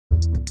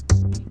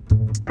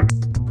Hi,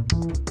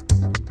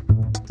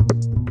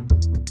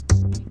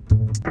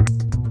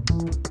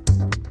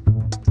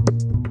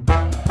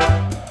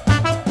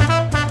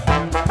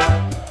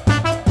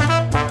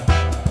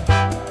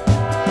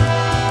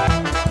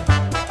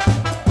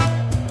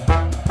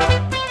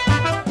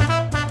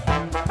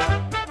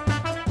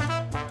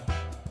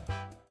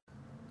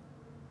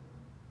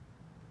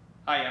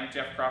 I'm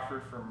Jeff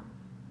Crawford from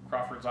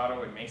Crawford's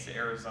Auto in Mesa,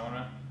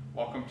 Arizona.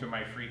 Welcome to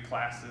my free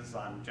classes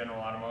on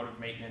general automotive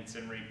maintenance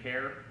and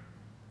repair.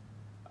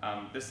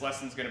 This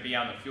lesson is going to be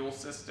on the fuel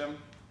system.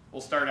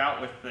 We'll start out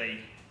with the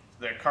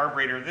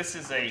carburetor. This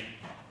is a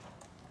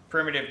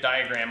primitive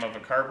diagram of a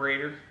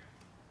carburetor.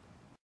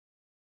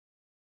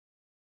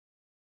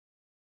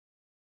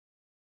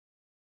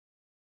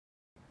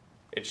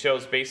 It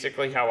shows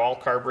basically how all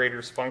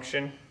carburetors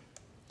function.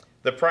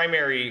 The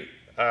primary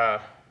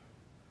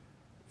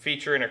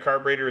feature in a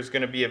carburetor is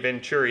going to be a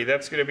venturi.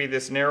 That's going to be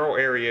this narrow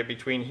area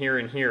between here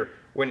and here.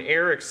 When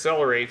air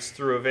accelerates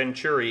through a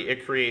venturi,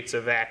 it creates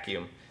a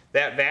vacuum.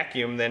 That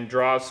vacuum then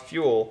draws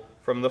fuel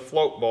from the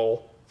float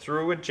bowl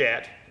through a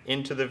jet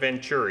into the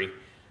venturi.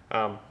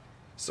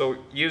 So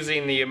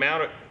using the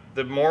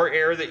more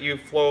air that you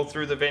flow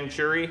through the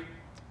venturi,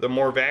 the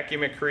more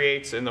vacuum it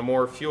creates and the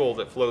more fuel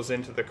that flows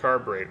into the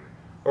carburetor.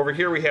 Over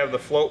here we have the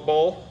float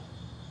bowl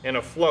and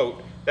a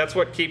float. That's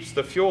what keeps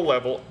the fuel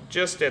level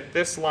just at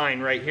this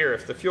line right here.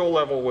 If the fuel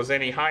level was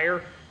any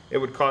higher, it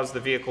would cause the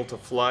vehicle to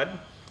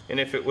flood. And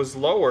if it was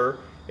lower,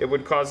 it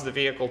would cause the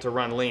vehicle to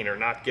run lean or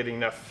not get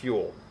enough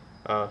fuel.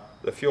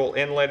 The fuel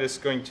inlet is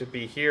going to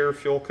be here.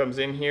 Fuel comes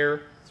in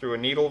here through a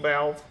needle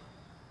valve.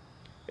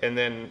 And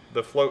then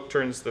the float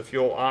turns the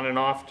fuel on and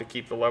off to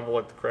keep the level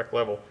at the correct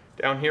level.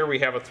 Down here we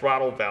have a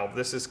throttle valve.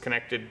 This is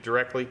connected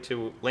directly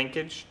to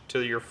linkage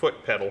to your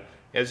foot pedal.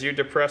 As you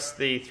depress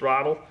the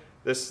throttle,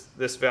 this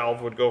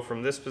valve would go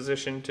from this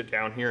position to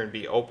down here and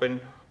be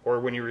open, or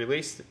when you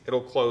release,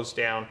 it'll close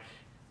down.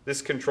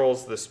 This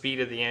controls the speed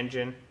of the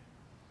engine.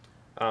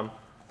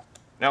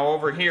 Now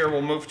over here,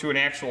 we'll move to an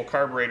actual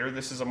carburetor.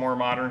 This is a more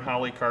modern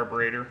Holley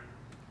carburetor.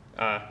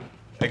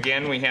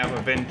 Again, we have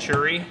a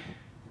venturi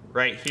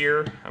right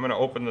here. I'm going to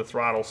open the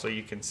throttle so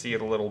you can see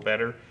it a little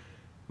better.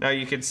 Now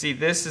you can see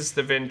this is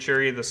the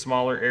venturi, the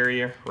smaller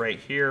area right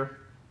here.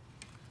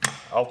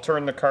 I'll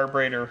turn the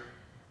carburetor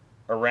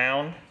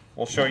around.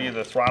 We'll show you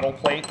the throttle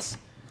plates.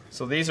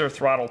 So these are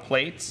throttle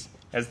plates.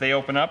 As they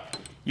open up,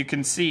 you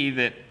can see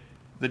that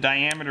the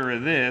diameter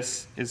of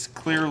this is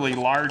clearly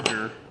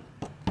larger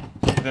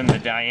than the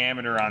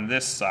diameter on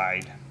this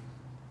side.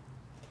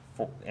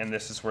 And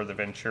this is where the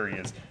venturi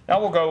is. Now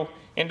we'll go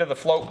into the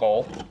float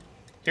bowl.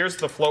 Here's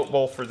the float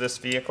bowl for this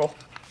vehicle.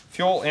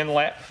 Fuel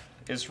inlet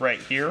is right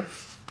here.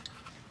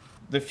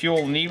 The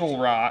fuel needle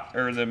rod,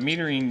 or the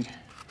metering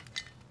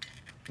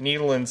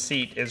needle and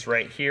seat, is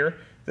right here.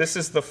 This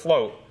is the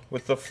float.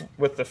 With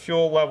the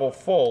fuel level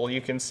full, you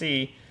can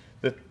see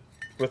that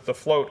with the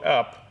float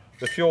up,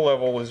 the fuel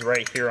level is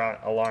right here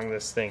along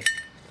this thing.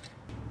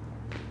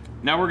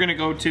 Now we're going to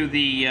go to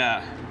the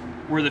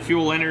where the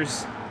fuel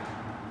enters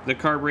the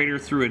carburetor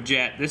through a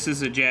jet. This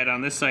is a jet.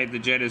 On this side, the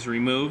jet is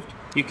removed.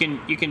 You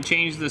can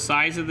change the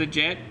size of the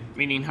jet,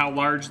 meaning how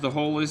large the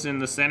hole is in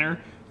the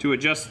center, to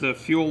adjust the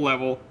fuel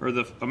level or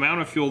the amount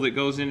of fuel that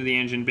goes into the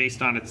engine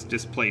based on its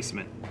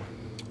displacement.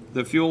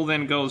 The fuel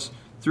then goes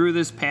through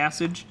this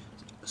passage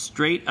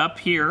straight up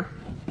here,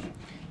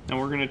 and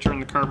we're going to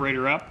turn the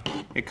carburetor up.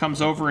 It comes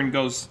over and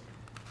goes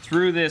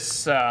through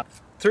this,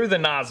 through the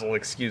nozzle,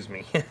 excuse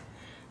me,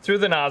 through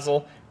the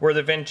nozzle where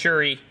the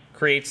venturi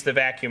creates the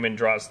vacuum and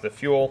draws the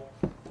fuel,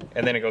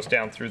 and then it goes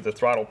down through the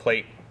throttle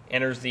plate,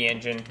 enters the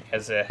engine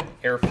as a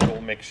air-fuel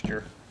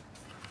mixture.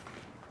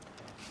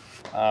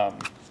 I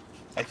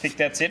think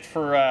that's it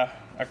for a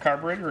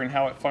carburetor and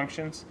how it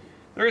functions.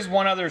 There is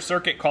one other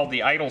circuit called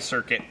the idle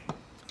circuit.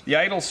 The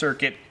idle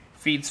circuit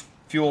feeds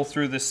fuel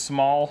through this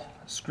small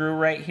screw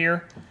right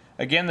here.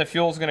 Again, the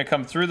fuel is going to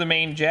come through the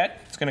main jet.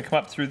 It's going to come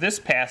up through this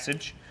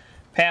passage,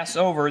 pass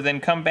over,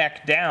 then come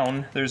back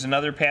down. There's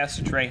another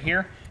passage right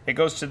here. It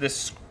goes to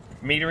this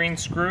metering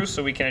screw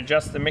so we can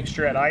adjust the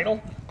mixture at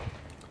idle.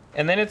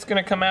 And then it's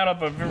going to come out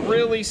of a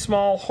really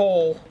small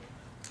hole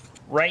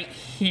right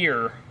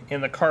here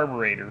in the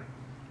carburetor.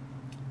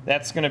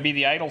 That's going to be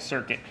the idle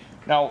circuit.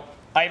 Now,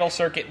 idle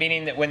circuit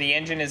meaning that when the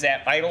engine is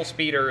at idle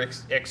speed or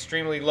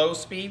extremely low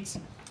speeds,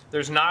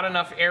 there's not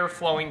enough air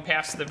flowing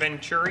past the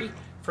venturi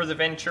for the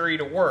venturi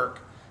to work,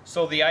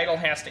 so the idle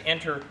has to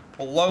enter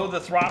below the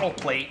throttle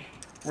plate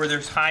where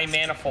there's high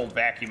manifold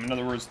vacuum. In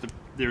other words,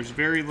 there's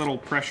very little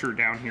pressure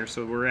down here,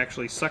 so we're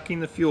actually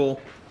sucking the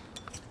fuel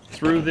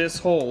through this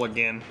hole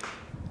again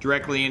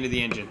directly into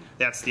the engine.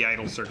 That's the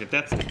idle circuit.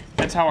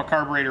 That's how a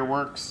carburetor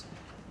works.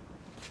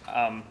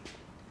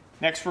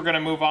 Next we're going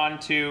to move on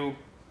to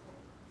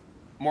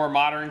more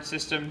modern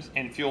systems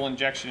and fuel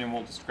injection, and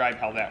we'll describe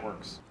how that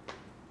works.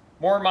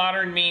 More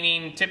modern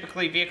meaning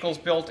typically vehicles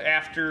built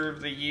after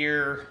the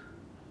year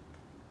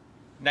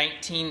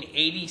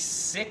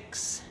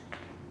 1986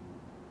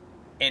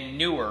 and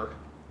newer.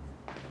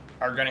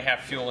 are going to have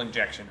fuel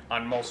injection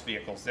on most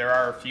vehicles. There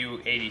are a few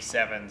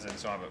 87s and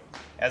so on, but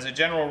as a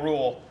general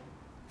rule,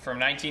 from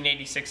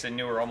 1986 and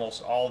newer,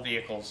 almost all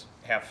vehicles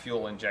have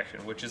fuel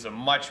injection, which is a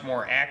much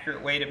more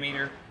accurate way to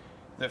meter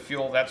the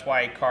fuel. That's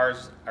why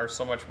cars are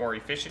so much more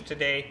efficient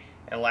today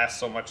and last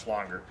so much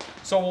longer.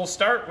 So we'll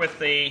start with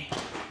the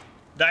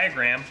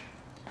diagram.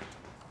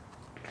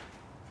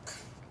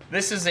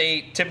 This is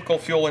a typical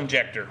fuel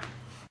injector.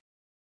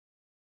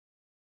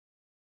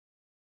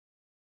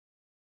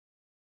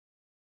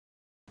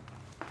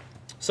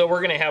 So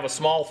we're going to have a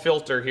small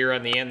filter here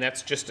on the end.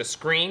 That's just a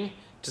screen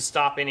to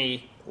stop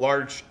any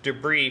large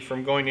debris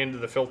from going into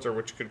the filter,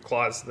 which could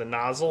clog the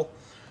nozzle.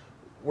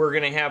 We're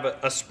going to have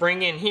a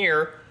spring in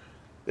here.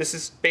 This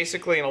is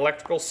basically an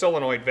electrical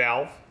solenoid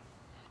valve.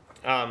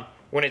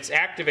 When it's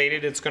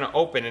activated, it's going to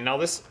open. And now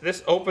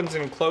this opens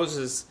and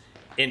closes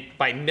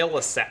by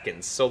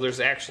milliseconds. So there's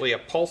actually a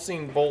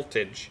pulsing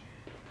voltage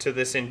to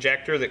this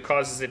injector that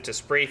causes it to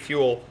spray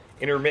fuel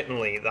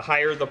intermittently. The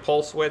higher the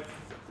pulse width,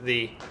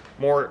 the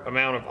more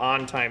amount of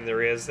on time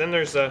there is. Then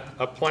there's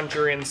a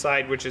plunger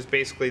inside, which is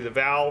basically the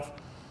valve.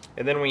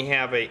 And then we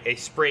have a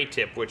spray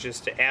tip, which is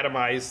to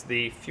atomize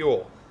the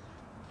fuel.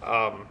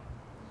 Now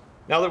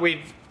that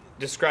we've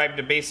described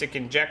a basic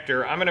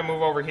injector, I'm going to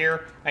move over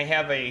here. I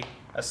have a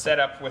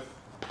setup with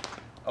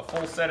a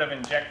full set of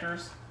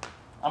injectors.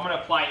 I'm going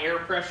to apply air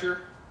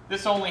pressure.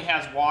 This only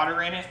has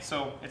water in it,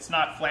 so it's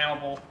not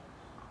flammable.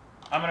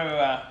 I'm going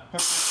to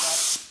hook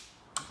this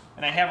up,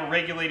 and I have a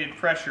regulated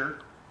pressure.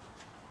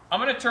 I'm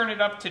going to turn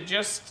it up to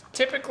just,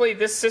 typically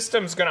this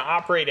system's going to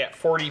operate at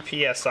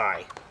 40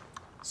 psi.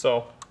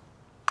 So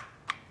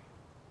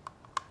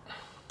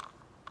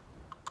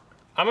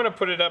I'm going to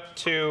put it up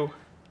to,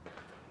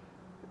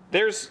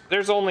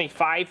 there's only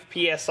 5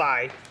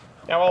 psi.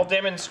 Now I'll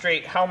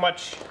demonstrate how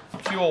much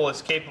fuel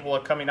is capable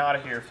of coming out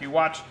of here. If you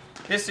watch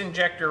this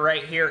injector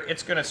right here,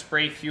 it's going to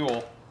spray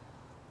fuel.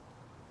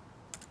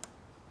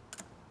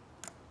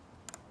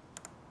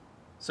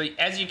 So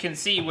as you can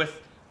see,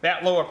 with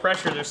that low of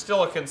pressure, there's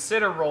still a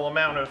considerable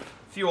amount of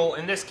fuel.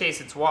 In this case,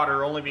 it's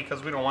water, only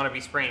because we don't want to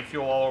be spraying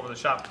fuel all over the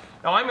shop.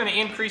 Now I'm going to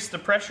increase the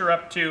pressure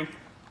up to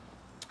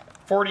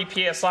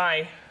 40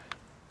 psi.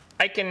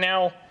 I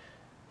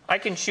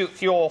can shoot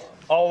fuel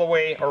all the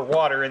way, or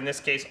water in this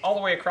case, all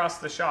the way across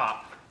the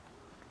shop.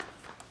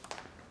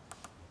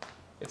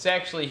 It's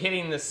actually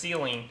hitting the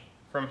ceiling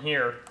from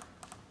here.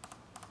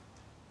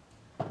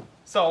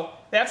 So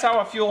that's how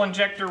a fuel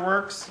injector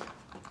works.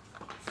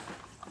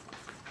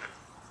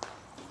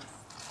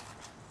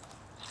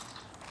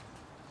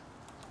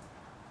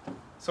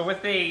 So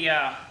with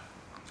a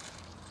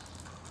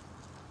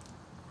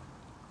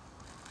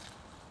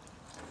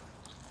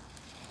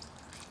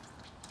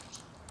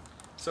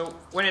so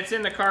when it's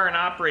in the car and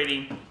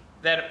operating,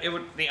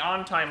 the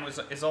on time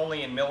is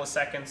only in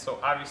milliseconds, so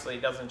obviously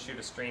it doesn't shoot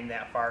a stream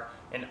that far.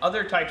 And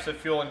other types of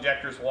fuel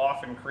injectors will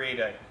often create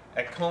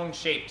a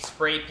cone-shaped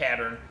spray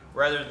pattern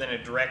rather than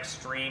a direct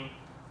stream.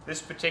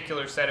 This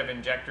particular set of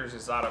injectors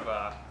is out of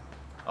a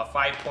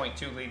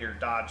 5.2 liter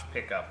Dodge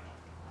pickup.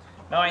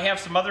 Now I have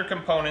some other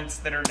components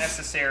that are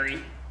necessary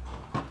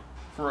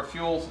for a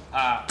fuel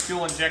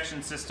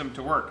injection system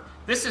to work.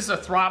 This is a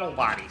throttle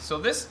body.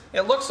 So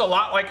it looks a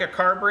lot like a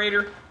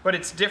carburetor, but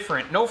it's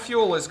different. No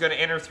fuel is going to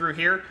enter through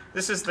here.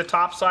 This is the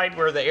top side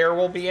where the air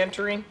will be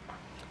entering.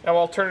 Now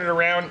I'll turn it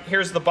around.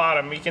 Here's the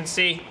bottom. You can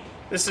see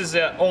this is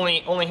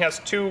only has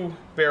 2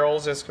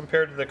 barrels as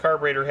compared to the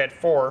carburetor had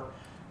 4.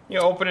 You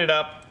open it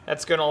up.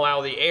 That's going to allow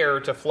the air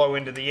to flow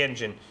into the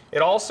engine.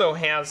 It also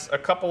has a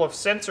couple of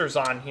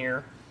sensors on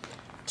here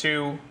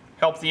to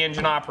help the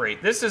engine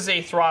operate. This is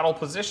a throttle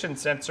position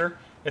sensor.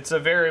 It's a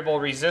variable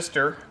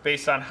resistor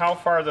based on how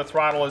far the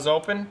throttle is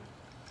open.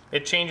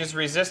 It changes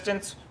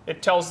resistance.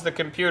 It tells the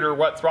computer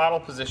what throttle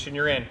position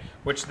you're in,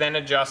 which then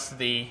adjusts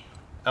the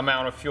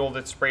amount of fuel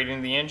that's sprayed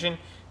into the engine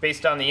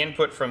based on the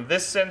input from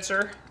this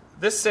sensor.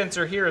 This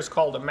sensor here is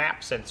called a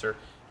MAP sensor,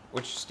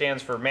 which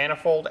stands for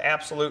manifold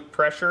absolute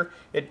pressure.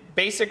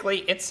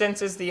 It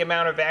senses the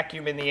amount of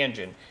vacuum in the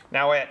engine.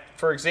 Now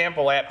for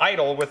example, at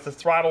idle with the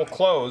throttle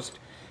closed,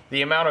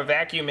 the amount of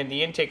vacuum in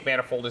the intake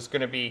manifold is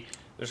going to be,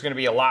 there's going to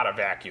be a lot of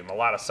vacuum, a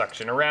lot of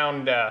suction,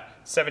 around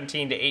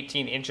 17 to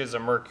 18 inches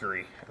of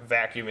mercury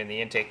vacuum in the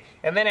intake.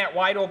 And then at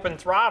wide open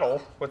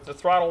throttle, with the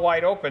throttle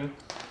wide open,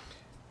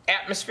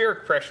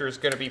 atmospheric pressure is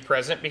going to be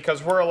present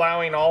because we're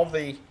allowing all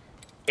the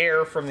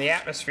air from the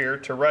atmosphere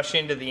to rush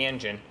into the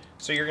engine.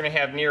 So you're going to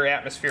have near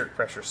atmospheric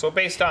pressure. So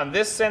based on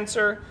this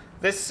sensor,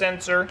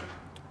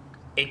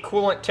 a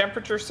coolant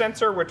temperature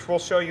sensor, which we'll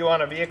show you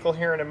on a vehicle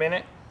here in a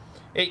minute,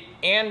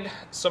 and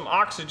some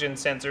oxygen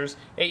sensors,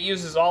 it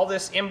uses all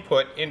this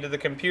input into the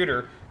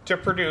computer to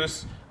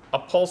produce a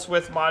pulse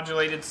width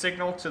modulated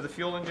signal to the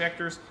fuel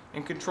injectors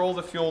and control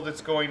the fuel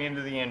that's going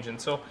into the engine.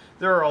 So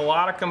there are a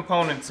lot of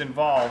components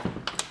involved.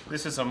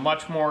 This is a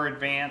much more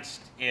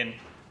advanced and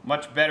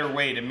much better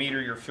way to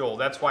meter your fuel.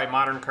 That's why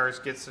modern cars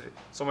get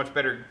so much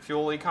better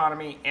fuel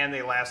economy and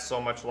they last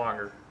so much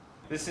longer.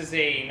 This is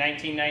a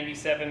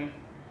 1997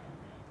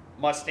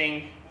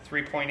 Mustang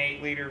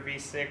 3.8 liter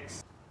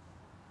V6.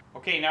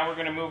 Okay, now we're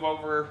going to move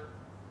over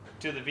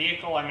to the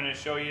vehicle. I'm going to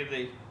show you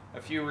a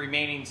few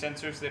remaining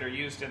sensors that are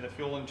used in the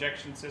fuel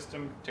injection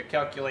system to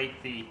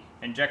calculate the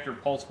injector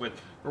pulse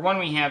width. For one,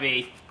 we have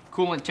a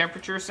coolant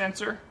temperature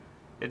sensor.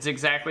 It's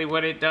exactly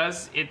what it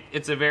does.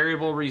 It's a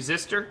variable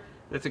resistor.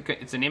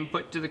 It's an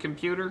input to the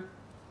computer.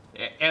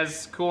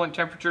 As coolant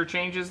temperature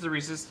changes, the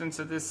resistance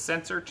of this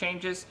sensor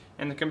changes,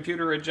 and the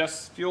computer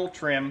adjusts fuel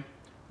trim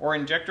or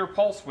injector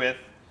pulse width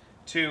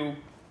to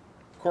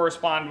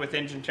correspond with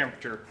engine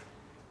temperature.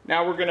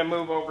 Now we're going to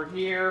move over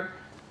here.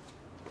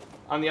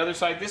 On the other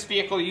side, this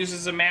vehicle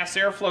uses a mass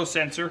airflow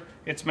sensor.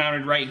 It's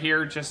mounted right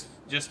here, just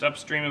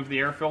upstream of the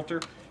air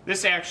filter.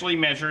 This actually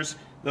measures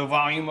the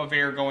volume of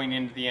air going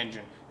into the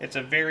engine. It's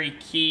a very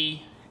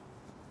key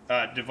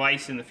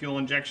device in the fuel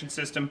injection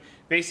system.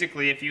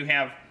 Basically, if you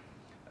have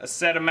a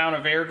set amount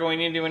of air going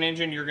into an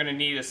engine, you're going to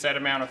need a set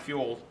amount of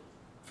fuel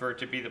for it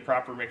to be the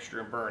proper mixture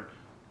and burn.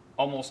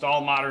 Almost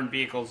all modern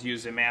vehicles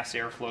use a mass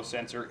airflow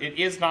sensor. It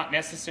is not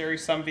necessary.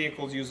 Some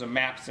vehicles use a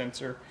MAP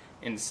sensor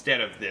instead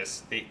of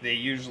this. They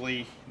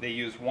usually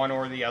use one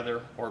or the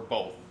other or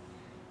both.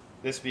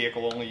 This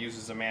vehicle only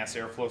uses a mass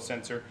airflow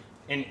sensor.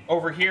 And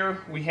over here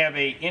we have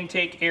a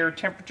intake air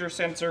temperature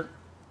sensor.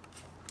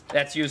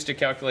 That's used to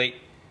calculate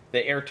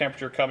the air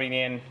temperature coming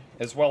in,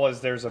 as well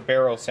as there's a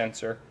baro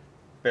sensor,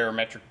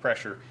 barometric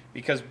pressure,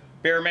 because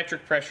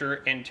barometric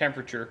pressure and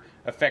temperature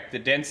affect the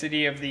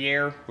density of the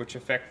air, which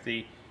affect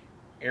the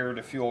air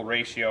to fuel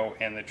ratio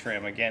and the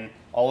trim. Again,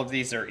 all of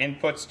these are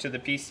inputs to the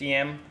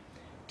PCM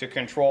to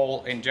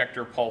control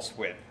injector pulse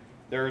width.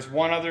 There's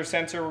one other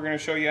sensor we're going to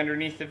show you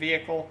underneath the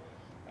vehicle.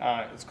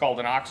 It's called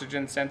an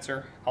oxygen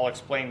sensor. I'll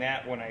explain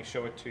that when I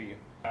show it to you.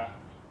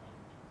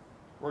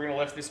 We're going to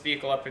lift this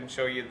vehicle up and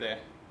show you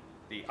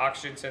the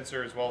oxygen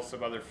sensor as well as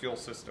some other fuel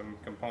system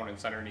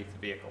components underneath the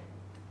vehicle.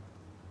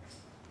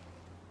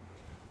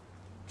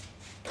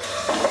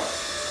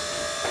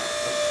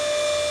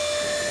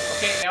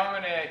 Okay, now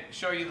I'm going to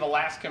show you the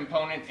last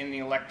component in the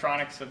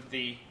electronics of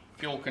the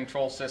fuel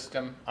control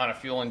system on a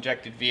fuel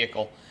injected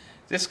vehicle.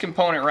 This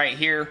component right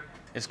here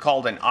is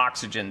called an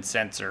oxygen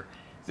sensor.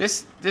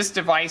 This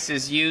device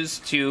is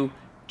used to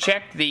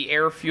check the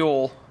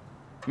air-fuel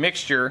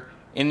mixture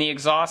in the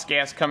exhaust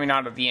gas coming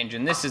out of the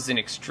engine. This is an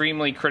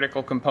extremely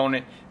critical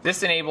component.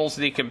 This enables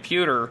the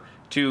computer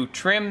to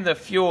trim the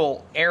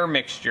fuel air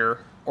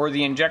mixture or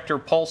the injector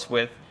pulse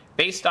width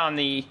based on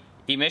the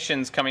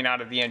emissions coming out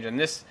of the engine.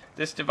 This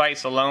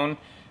device alone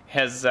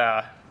has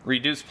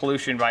reduced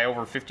pollution by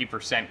over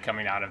 50%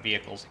 coming out of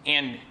vehicles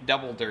and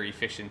doubled their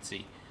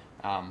efficiency.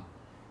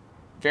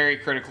 Very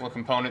critical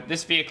component.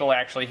 This vehicle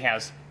actually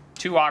has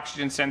two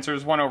oxygen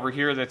sensors, one over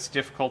here that's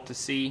difficult to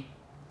see,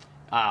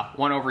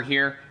 one over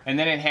here, and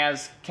then it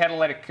has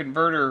catalytic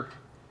converter.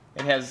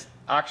 It has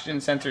oxygen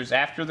sensors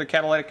after the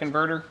catalytic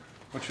converter,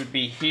 which would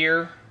be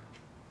here,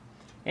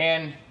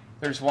 and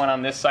there's one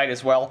on this side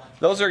as well.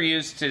 Those are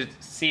used to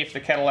see if the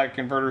catalytic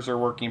converters are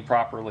working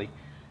properly.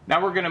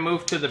 Now we're going to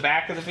move to the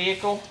back of the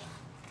vehicle.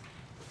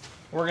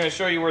 We're going to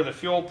show you where the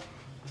fuel...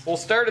 We'll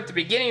start at the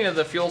beginning of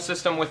the fuel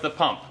system with the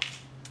pump.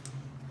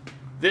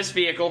 This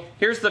vehicle,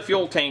 here's the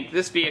fuel tank.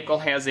 This vehicle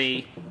has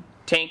a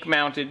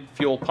tank-mounted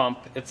fuel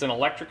pump. It's an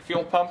electric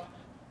fuel pump,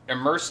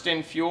 immersed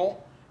in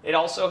fuel. It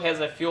also has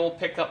a fuel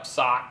pickup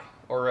sock,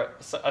 or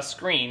a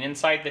screen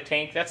inside the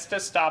tank. That's to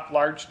stop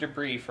large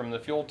debris from the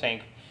fuel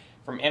tank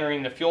from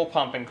entering the fuel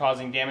pump and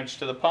causing damage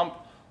to the pump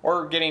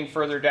or getting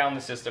further down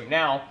the system.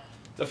 Now,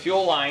 the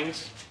fuel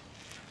lines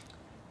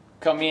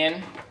come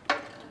in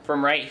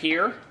from right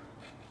here.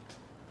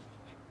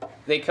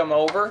 They come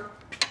over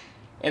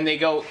and they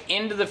go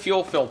into the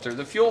fuel filter.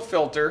 The fuel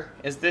filter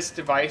is this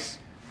device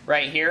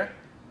right here.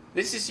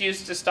 This is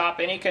used to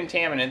stop any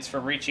contaminants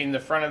from reaching the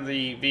front of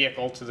the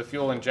vehicle to the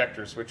fuel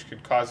injectors, which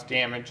could cause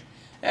damage.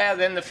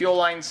 Then the fuel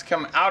lines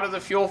come out of the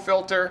fuel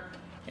filter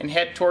and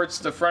head towards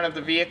the front of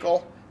the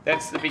vehicle.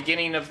 That's the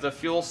beginning of the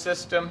fuel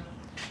system.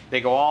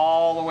 They go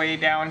all the way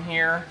down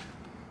here,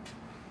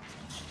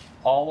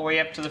 all the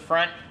way up to the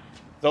front.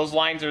 Those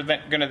lines are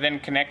going to then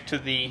connect to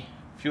the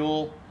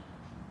fuel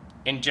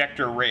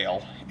injector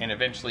rail and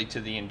eventually to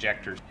the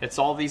injectors. It's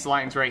all these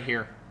lines right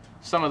here.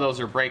 Some of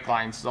those are brake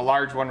lines. The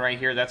large one right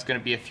here, that's going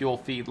to be a fuel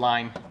feed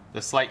line.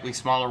 The slightly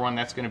smaller one,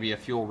 that's going to be a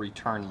fuel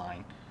return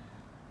line.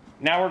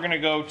 Now we're going to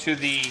go to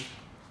the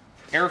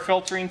air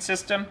filtering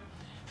system.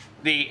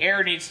 The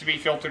air needs to be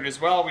filtered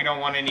as well. We don't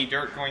want any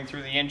dirt going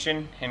through the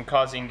engine and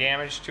causing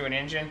damage to an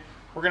engine.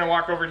 We're going to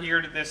walk over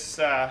here to this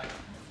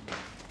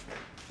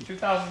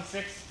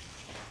 2006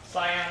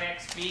 Scion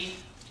XB.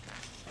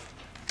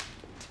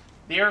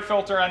 The air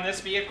filter on this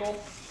vehicle,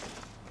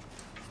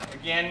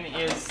 again,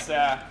 is,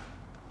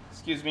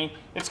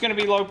 it's going to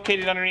be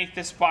located underneath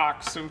this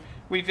box. So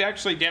we've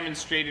actually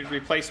demonstrated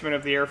replacement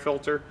of the air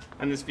filter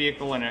on this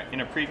vehicle in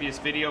a previous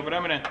video, but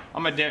I'm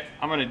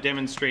gonna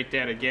demonstrate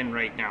that again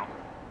right now.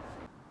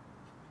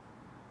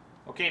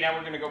 Okay, now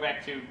we're going to go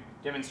back to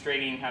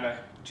demonstrating how to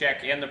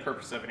check and the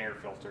purpose of an air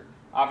filter.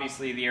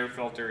 Obviously, the air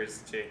filter is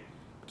to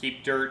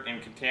keep dirt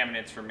and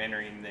contaminants from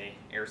entering the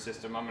air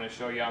system. I'm going to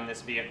show you on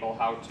this vehicle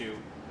how to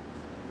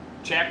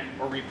check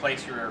or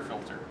replace your air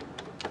filter.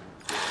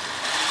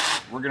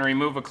 We're going to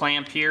remove a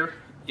clamp here.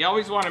 You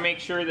always want to make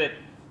sure that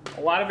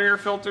a lot of air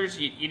filters,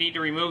 you need to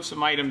remove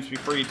some items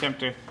before you attempt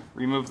to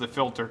remove the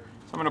filter.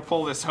 So I'm going to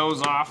pull this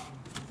hose off.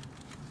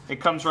 It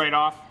comes right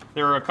off.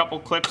 There are a couple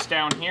clips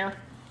down here.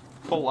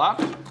 Pull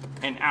up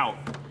and out.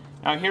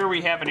 Now here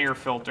we have an air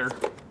filter.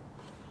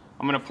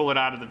 I'm going to pull it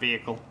out of the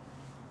vehicle.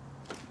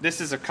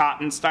 This is a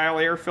cotton style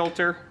air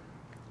filter.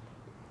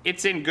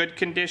 It's in good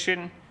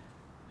condition.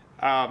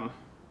 No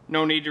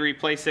need to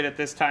replace it at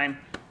this time.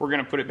 We're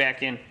going to put it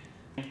back in.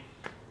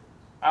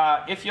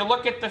 If you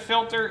look at the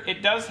filter,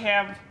 it does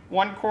have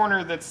one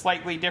corner that's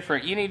slightly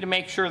different. You need to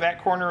make sure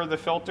that corner of the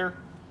filter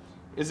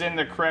is in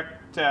the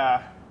correct,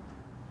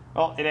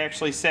 well, it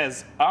actually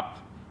says up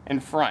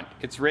and front.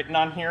 It's written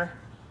on here.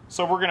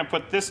 So we're going to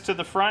put this to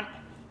the front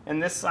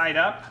and this side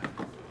up.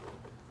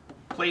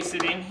 Place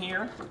it in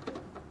here.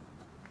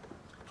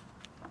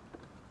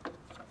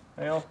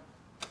 Well,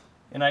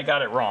 and I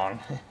got it wrong.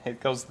 It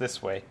goes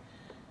this way.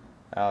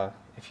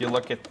 If you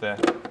look at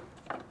the...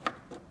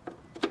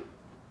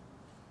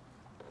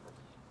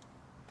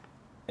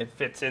 It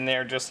fits in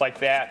there just like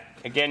that.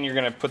 Again, you're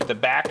going to put the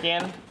back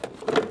in.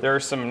 There are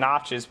some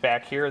notches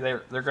back here.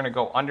 They're going to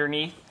go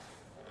underneath.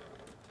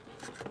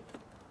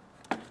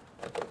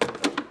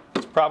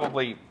 It's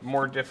probably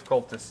more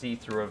difficult to see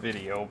through a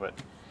video, but...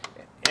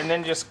 And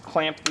then just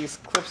clamp these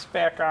clips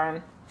back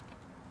on.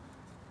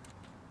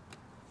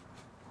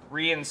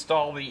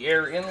 Reinstall the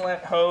air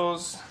inlet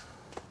hose.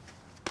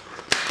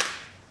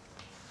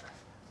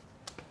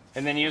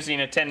 And then using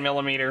a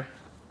 10mm,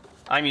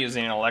 I'm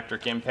using an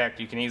electric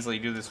impact. You can easily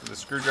do this with a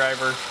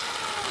screwdriver.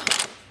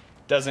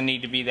 Doesn't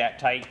need to be that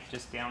tight,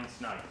 just down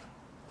snug.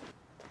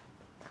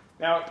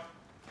 Now,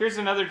 here's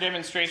another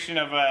demonstration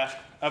of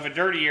a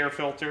dirty air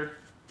filter.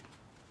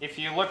 If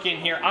you look in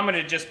here, I'm going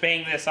to just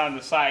bang this on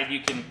the side. You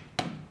can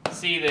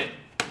see that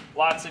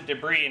lots of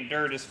debris and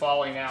dirt is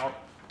falling out.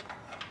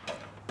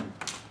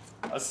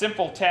 A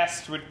simple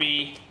test would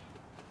be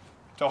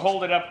to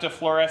hold it up to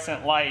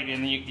fluorescent light,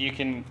 and you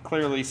can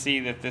clearly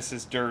see that this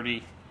is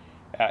dirty.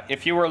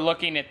 If you were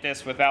looking at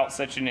this without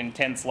such an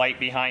intense light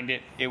behind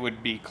it, it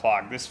would be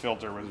clogged. This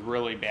filter was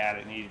really bad.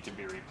 It needed to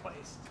be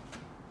replaced.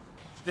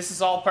 This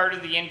is all part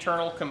of the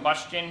internal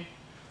combustion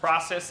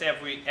process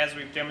as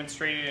we've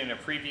demonstrated in a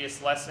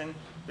previous lesson.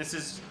 This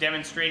is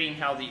demonstrating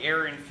how the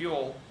air and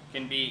fuel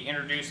can be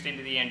introduced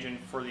into the engine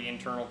for the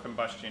internal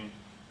combustion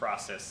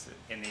process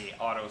in the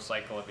auto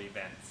cycle of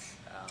events.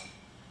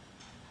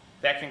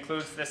 That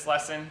concludes this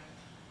lesson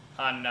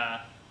on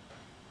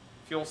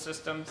fuel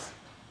systems.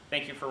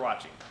 Thank you for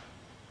watching.